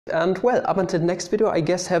And well, up until the next video, I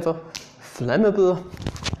guess have a flammable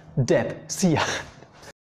dab. See ya!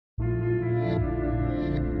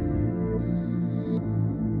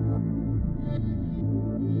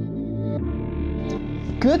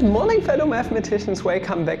 Good morning, fellow mathematicians,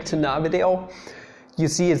 welcome back to another video. You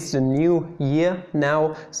see, it's the new year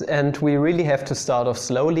now and we really have to start off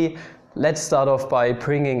slowly. Let's start off by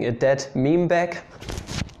bringing a dead meme back.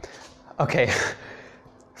 Okay,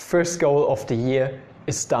 first goal of the year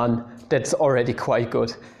is done. That's already quite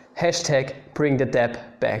good. Hashtag bring the dab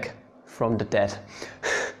back from the dead.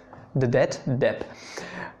 The dead dab.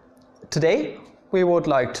 Today we would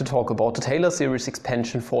like to talk about the Taylor series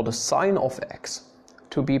expansion for the sine of x.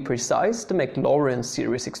 To be precise, the Maclaurin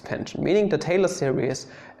series expansion, meaning the Taylor series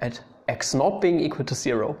at x not being equal to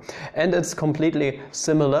 0. And it's completely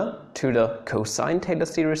similar to the cosine Taylor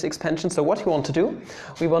series expansion. So what we want to do,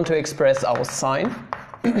 we want to express our sine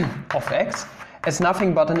of x as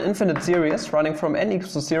nothing but an infinite series running from n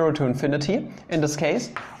equals to 0 to infinity, in this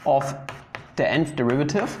case, of the nth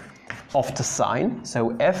derivative of the sine.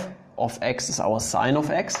 So f of x is our sine of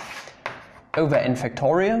x, over n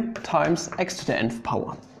factorial times x to the nth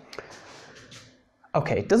power.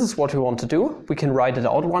 Okay, this is what we want to do. We can write it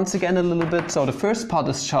out once again a little bit. So the first part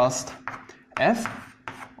is just f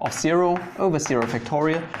of 0 over 0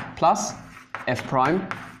 factorial plus f prime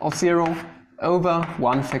of 0 over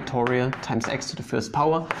 1 factorial times x to the first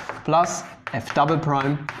power plus f double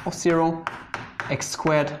prime of 0 x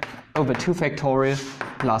squared over 2 factorial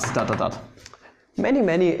plus dot dot dot.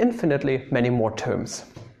 Infinitely many more terms.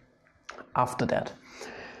 After that,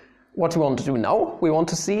 what we want to do now, we want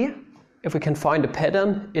to see if we can find a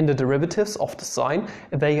pattern in the derivatives of the sine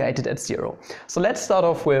evaluated at 0. So let's start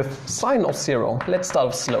off with sine of 0. Let's start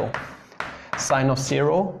off slow. Sine of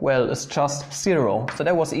 0, well, it's just 0. So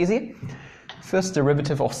that was easy. First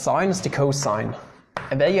derivative of sine is the cosine,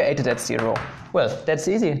 evaluated at 0. Well, that's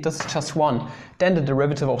easy. This is just 1. Then the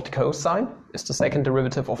derivative of the cosine is the second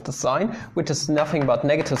derivative of the sine, which is nothing but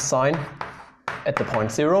negative sine at the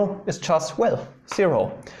point 0 is just, well,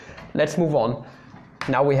 0. Let's move on.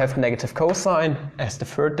 Now we have negative cosine as the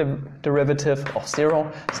third derivative of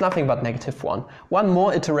 0. It's nothing but negative 1. One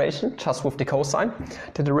more iteration just with the cosine.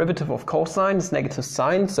 The derivative of cosine is negative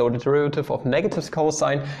sine, so the derivative of negative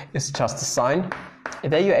cosine is just the sine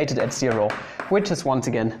evaluated at 0, which is once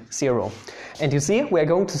again 0. And you see, we are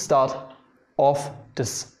going to start off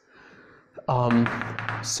this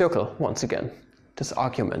circle once again. This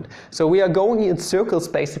argument. So we are going in circles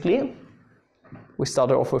basically. We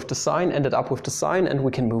started off with the sine, ended up with the sine, and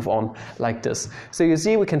we can move on like this. So you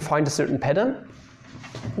see we can find a certain pattern.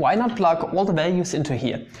 Why not plug all the values into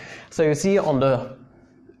here? So you see on the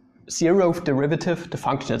 0th derivative, the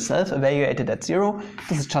function itself evaluated at 0,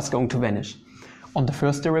 this is just going to vanish. On the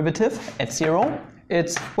first derivative at 0,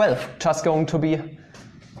 it's, well, just going to be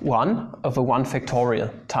 1 over 1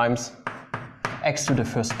 factorial times x to the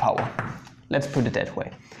first power. Let's put it that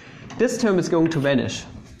way. This term is going to vanish.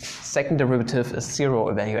 Second derivative is 0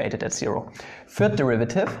 evaluated at 0. Third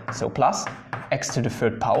derivative, so plus x to the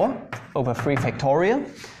third power over 3 factorial.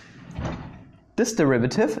 This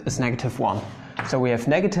derivative is negative 1. So we have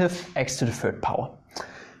negative x to the third power.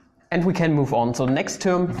 And we can move on. So the next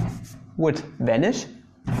term would vanish.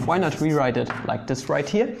 Why not rewrite it like this right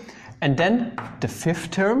here? And then the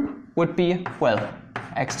fifth term would be, well,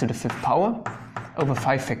 x to the fifth power over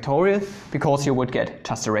 5 factorial, because you would get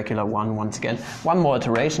just a regular 1 once again. One more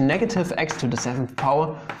iteration, negative x to the 7th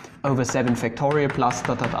power over 7 factorial plus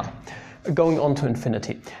dot dot dot, going on to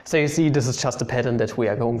infinity. So you see, this is just a pattern that we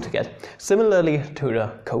are going to get, similarly to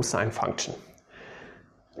the cosine function.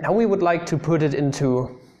 Now we would like to put it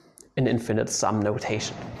into an infinite sum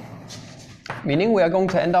notation. Meaning we are going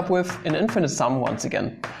to end up with an infinite sum once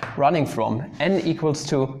again, running from n equals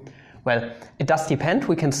to, well, it does depend.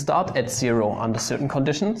 We can start at 0 under certain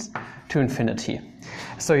conditions to infinity.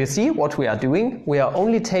 So you see what we are doing? We are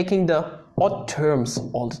only taking the odd terms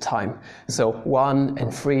all the time. So 1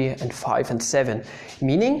 and 3 and 5 and 7.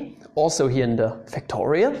 Meaning, also here in the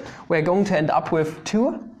factorial, we're going to end up with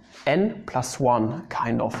 2n plus 1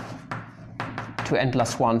 kind of. 2n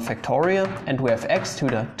plus 1 factorial, and we have x to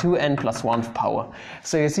the 2n plus 1 power.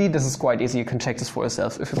 So you see, this is quite easy. You can check this for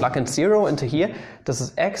yourself. If you plug in 0 into here, this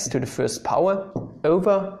is x to the first power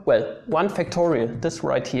over, well, 1 factorial. This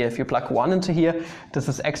right here, if you plug 1 into here, this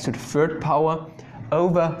is x to the third power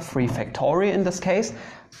over 3 factorial in this case,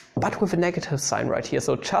 but with a negative sign right here.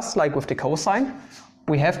 So just like with the cosine,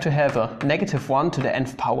 we have to have a negative 1 to the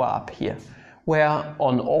nth power up here, where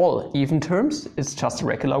on all even terms it's just a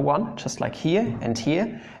regular 1, just like here,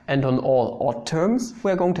 and on all odd terms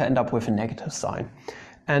we're going to end up with a negative sign.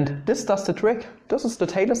 And this does the trick. This is the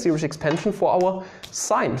Taylor series expansion for our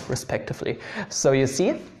sine, respectively. So you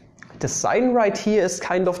see, the sine right here is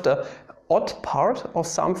kind of the odd part of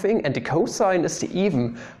something, and the cosine is the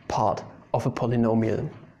even part of a polynomial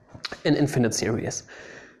in infinite series.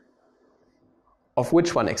 Of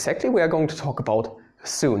which one exactly we are going to talk about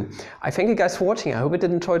soon. I thank you guys for watching. I hope you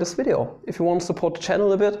did enjoy this video. If you want to support the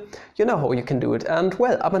channel a bit, you know how you can do it. And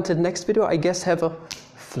well, up until the next video, I guess have a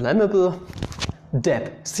flammable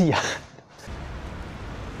dab. See ya!